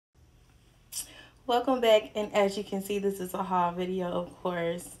Welcome back, and as you can see, this is a haul video, of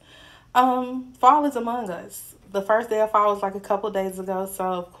course. Fall is among us. The first day of fall was like a couple days ago, so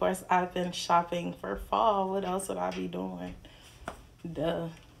of course I've been shopping for fall. What else would I be doing? Duh.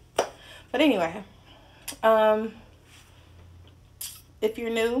 But anyway, um, if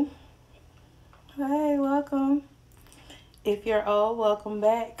you're new, hey, welcome. If you're old, welcome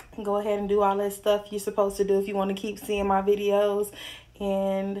back. Go ahead and do all that stuff you're supposed to do if you want to keep seeing my videos.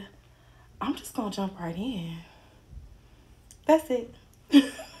 And I'm just gonna jump right in. That's it.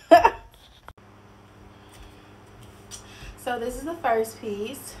 So this is the first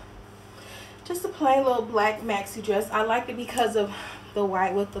piece. Just a plain little black maxi dress. I liked it because of the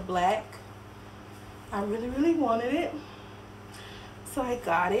white with the black. I really wanted it, so I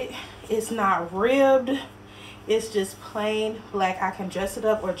got it. It's not ribbed. It's just plain black. I can dress it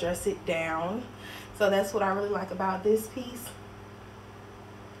up or dress it down. So that's what I really like about this piece.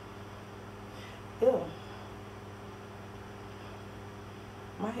 Ew.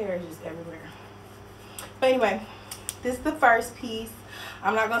 My hair is just everywhere. But anyway, this is the first piece.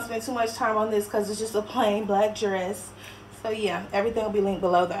 I'm not going to spend too much time on this because it's just a plain black dress. So yeah, everything will be linked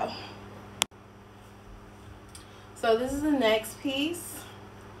below though. So this is the next piece.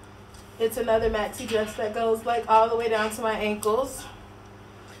 It's another maxi dress that goes like all the way down to my ankles.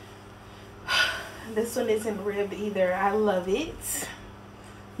 This one isn't ribbed either. I love it.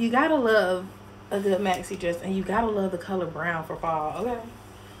 You gotta love a good maxi dress, and you gotta love the color brown for fall, okay?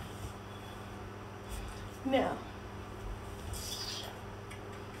 Now,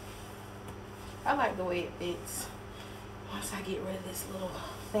 I like the way it fits. Once I get rid of this little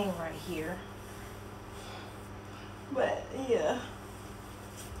thing right here. But yeah,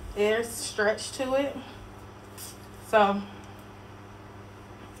 there's stretch to it. So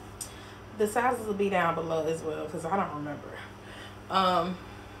the sizes will be down below as well because I don't remember.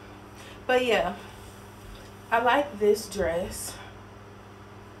 But yeah, I like this dress.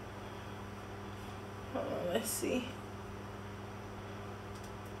 Let's see.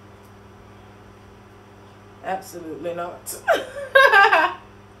 Absolutely not.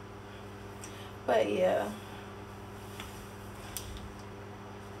 But yeah.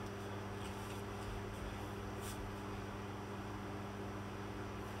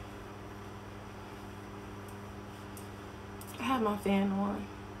 I have my fan on.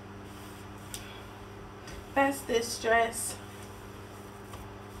 That's this dress.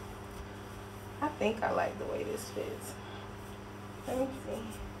 I think I like the way this fits. Let me see.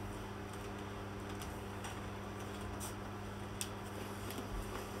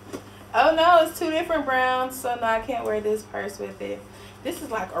 Oh no, it's two different browns, so no, I can't wear this purse with it. This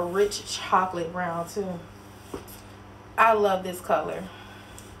is like a rich chocolate brown too. I love this color.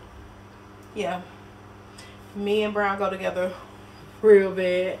 Yeah, me and brown go together real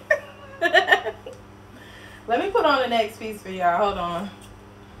bad. Let me put on the next piece for y'all. Hold on.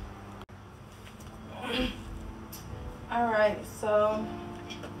 All right, so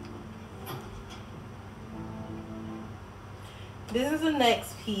this is the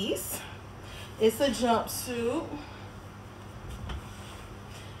next piece. It's a jumpsuit.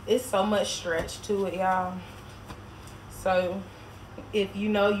 It's so much stretch to it, y'all. So if you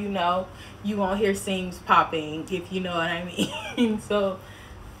know, you know, you won't hear seams popping, if you know what I mean. So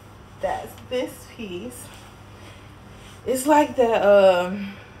that's this piece. It's like the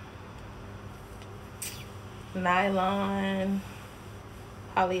nylon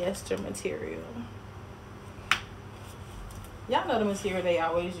polyester material. Y'all know the material they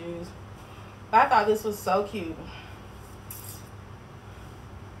always use. But I thought this was so cute.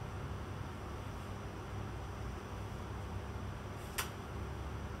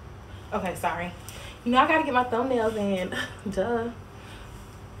 Okay, sorry. You know I gotta get my thumbnails in. Duh.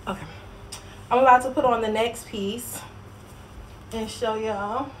 Okay. I'm about to put on the next piece and show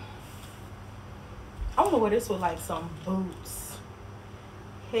y'all. I wanna wear this with like some boots.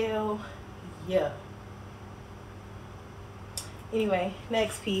 Hell yeah. Anyway,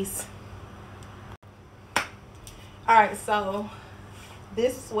 next piece. Alright, so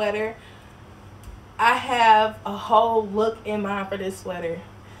this sweater, I have a whole look in mind for this sweater.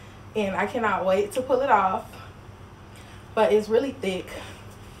 And I cannot wait to pull it off. But it's really thick.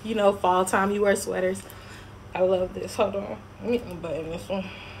 You know, fall time you wear sweaters. I love this. Hold on. Let me unbutton this one.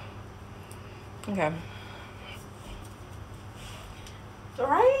 Okay.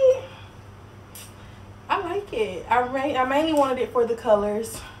 Right? I like it. I mainly wanted it for the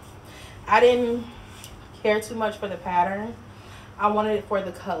colors. I didn't care too much for the pattern. I wanted it for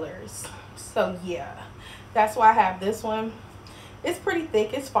the colors. So yeah, that's why I have this one. It's pretty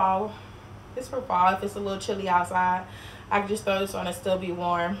thick. It's fall. It's for fall. If it's a little chilly outside, I can just throw this on and still be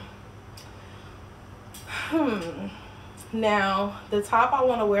warm. Now, the top I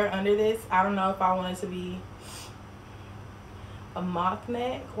want to wear under this, I don't know if I want it to be a mock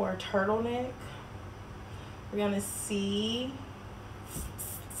neck or a turtleneck. We're going to see.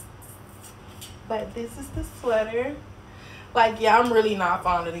 But this is the sweater. Like, yeah, I'm really not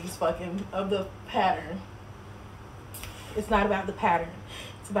fond of these of the pattern. It's not about the pattern.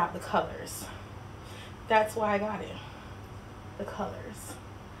 It's about the colors. That's why I got it. The colors.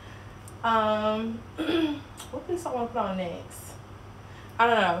 What piece I want to put on next? I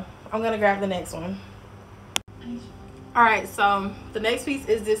don't know. I'm gonna grab the next one. Alright, so the next piece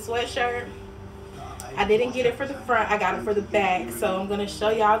is this sweatshirt. I didn't get it for the front, I got it for the back. So I'm gonna show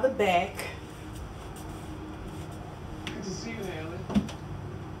y'all the back. Good to see you, Haley.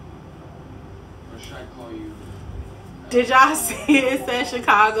 Or should I call you? Did y'all see it says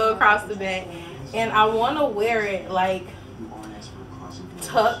Chicago across the back? And I want to wear it like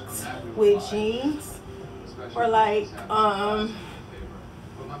tucked with jeans or like I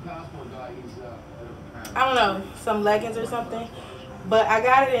don't know, some leggings or something. But I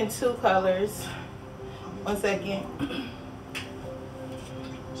got it in 2 colors. One second.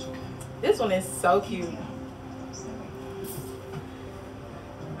 This one is so cute.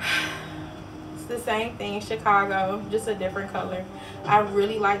 It's the same thing, Chicago, just a different color. I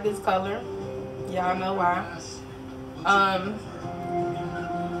really like this color. Y'all know why.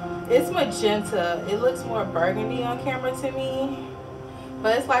 It's magenta. It looks more burgundy on camera to me,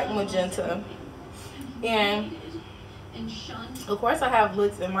 but it's like magenta. And of course I have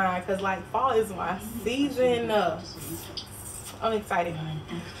looks in mind because like fall is my season. I'm excited.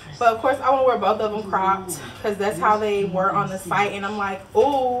 But of course I want to wear both of them cropped because that's how they were on the site. And I'm like,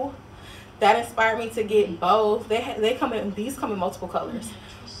 oh, that inspired me to get both. They come in, these come in multiple colors,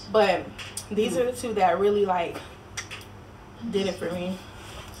 but these are the 2 that really like did it for me.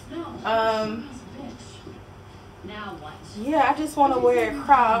 Yeah, I just want to wear it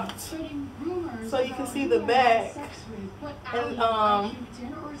cropped so you can see the back and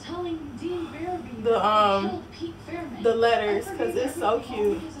the letters because it's so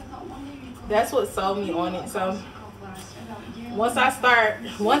cute. That's what sold me on it. So once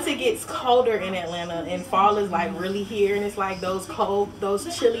it gets colder in Atlanta and fall is like really here and it's like those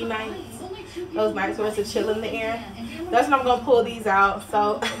chilly nights, those nights where it's a chill in the air, that's when I'm gonna pull these out.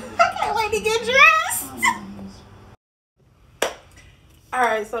 So I can't wait to get dressed.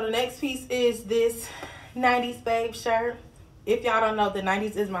 Alright, so the next piece is this 90s babe shirt. If y'all don't know, the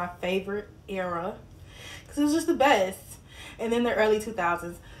 90s is my favorite era because it was just the best. And then the early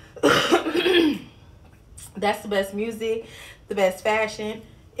 2000s. That's the best music, the best fashion.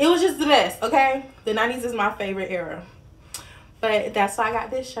 It was just the best, okay? The 90s is my favorite era. But that's why I got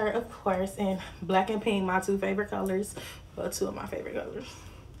this shirt, of course, and black and pink, my 2 favorite colors. Well, 2 of my favorite colors.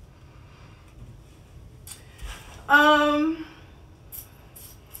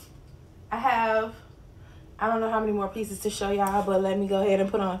 I don't know how many more pieces to show y'all, but let me go ahead and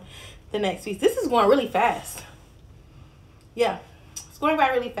put on the next piece. This is going really fast. Yeah, it's going by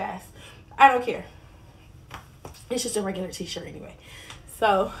really fast. I don't care. It's just a regular t-shirt anyway.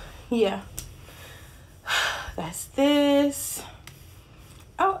 So, yeah. That's this.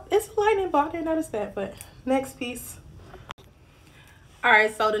 Oh, it's a lightning ball. I didn't notice that, but next piece. All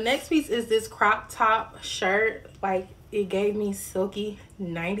right, so the next piece is this crop top shirt. Like, it gave me silky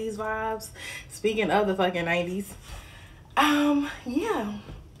 90s vibes. Speaking of the fucking 90s. Yeah.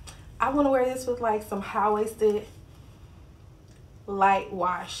 I want to wear this with like some high-waisted light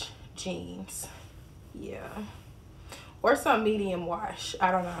wash jeans. Yeah. Or some medium wash.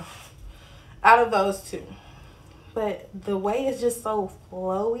 I don't know. Out of those 2. But the way is just so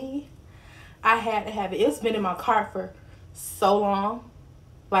flowy. I had to have it. It's been in my cart for so long.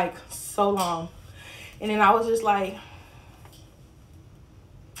 Like, so long. And then I was just like,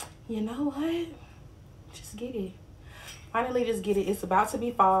 you know what? Just get it. Finally, just get it. It's about to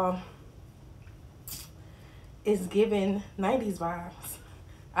be fall. It's giving 90s vibes.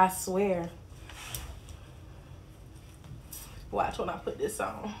 I swear. Watch when I put this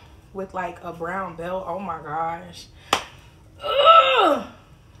on. With like a brown belt. Oh my gosh. Ugh!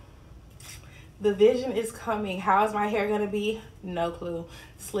 The vision is coming. How is my hair gonna be? No clue.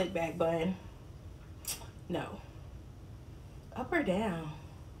 Slick back bun. No. Up or down?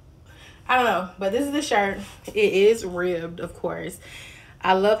 I don't know. But this is the shirt. It is ribbed, of course.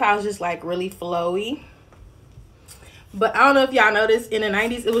 I love how it's just like really flowy. But I don't know if y'all noticed, in the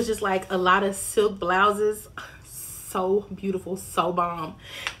 90s, it was just like a lot of silk blouses. So beautiful, so bomb.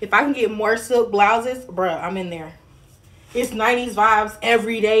 If I can get more silk blouses, bruh, I'm in there. It's 90s vibes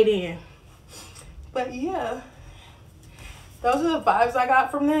every day then. But yeah, those are the vibes I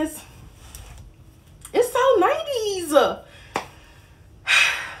got from this. It's so 90s.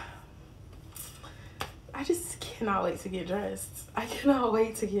 I just cannot wait to get dressed. I cannot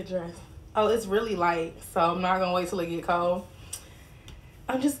wait to get dressed. Oh, it's really light, so I'm not gonna wait till it get cold.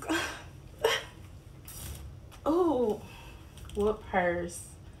 I'm just, oh, what purse?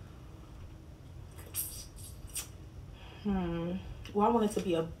 Well, I want it to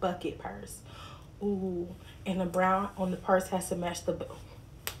be a bucket purse. Ooh, and the brown on the purse has to match the,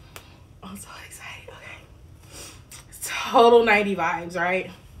 I'm so excited, okay. Total 90 vibes,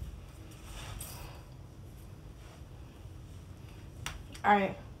 right? All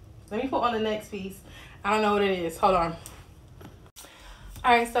right, let me put on the next piece. I don't know what it is, hold on.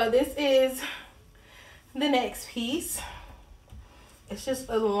 All right, so this is the next piece. It's just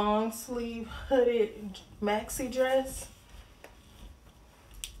a long sleeve hooded maxi dress.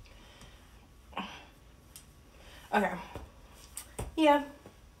 Okay, yeah,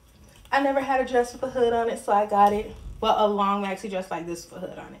 I never had a dress with a hood on it, so I got it. Well, a long maxi dress like this with a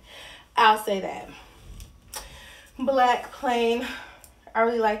hood on it. I'll say that. Black, plain. I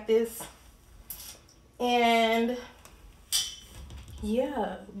really like this. And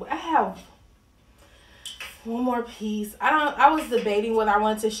yeah, I have one more piece. I was debating whether I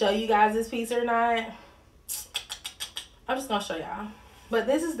wanted to show you guys this piece or not. I'm just gonna show y'all. But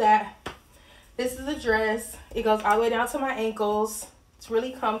this is that. This is the dress. It goes all the way down to my ankles. It's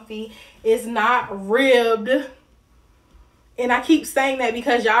really comfy. It's not ribbed. And I keep saying that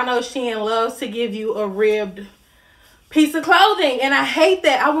because y'all know Shein loves to give you a ribbed piece of clothing. And I hate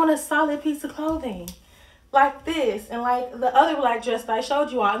that. I want a solid piece of clothing. Like this. And like the other black dress that I showed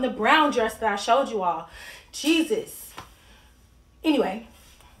you all. And the brown dress that I showed you all. Jesus. Anyway.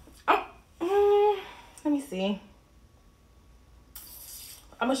 Let me see.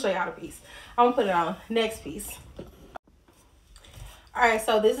 I'm going to show y'all the piece. I'm going to put it on. Next piece. Alright,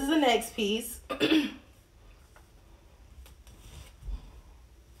 so this is the next piece.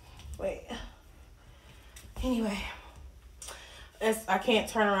 Wait. Anyway. I can't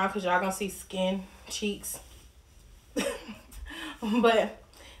turn around because y'all going to see skin, cheeks. But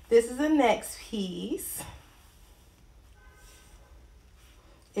this is the next piece.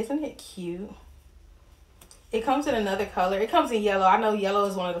 Isn't it cute? It comes in another color. It comes in yellow. I know yellow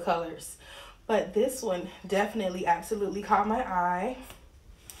is one of the colors. But this one definitely absolutely caught my eye.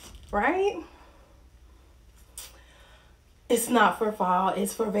 Right? It's not for fall.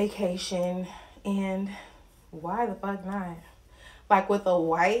 It's for vacation. And why the fuck not? Like with a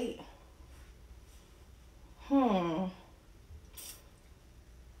white.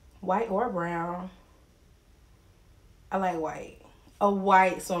 White or brown. I like white. A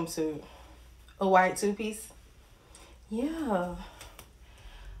white swimsuit. A white two-piece. Yeah.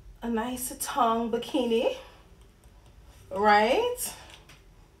 A nice tongue bikini. Right?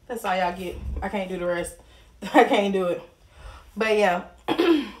 That's all y'all get. I can't do the rest. I can't do it. But yeah.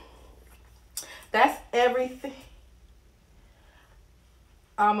 That's everything.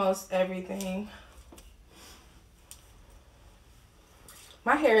 Almost everything.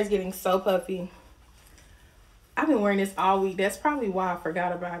 My hair is getting so puffy. I've been wearing this all week. That's probably why I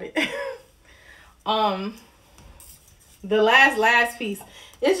forgot about it. The last piece.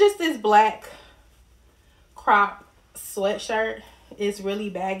 It's just this black crop sweatshirt. It's really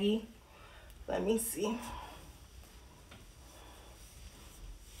baggy. Let me see.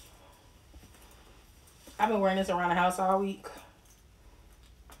 I've been wearing this around the house all week.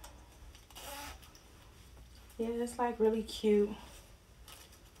 Yeah, it's like really cute.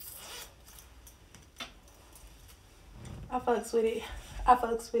 I fucks with it. I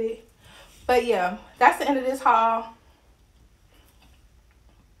fucks with it. But yeah, that's the end of this haul.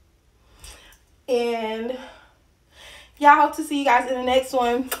 And yeah, I hope to see you guys in the next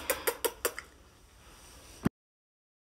one.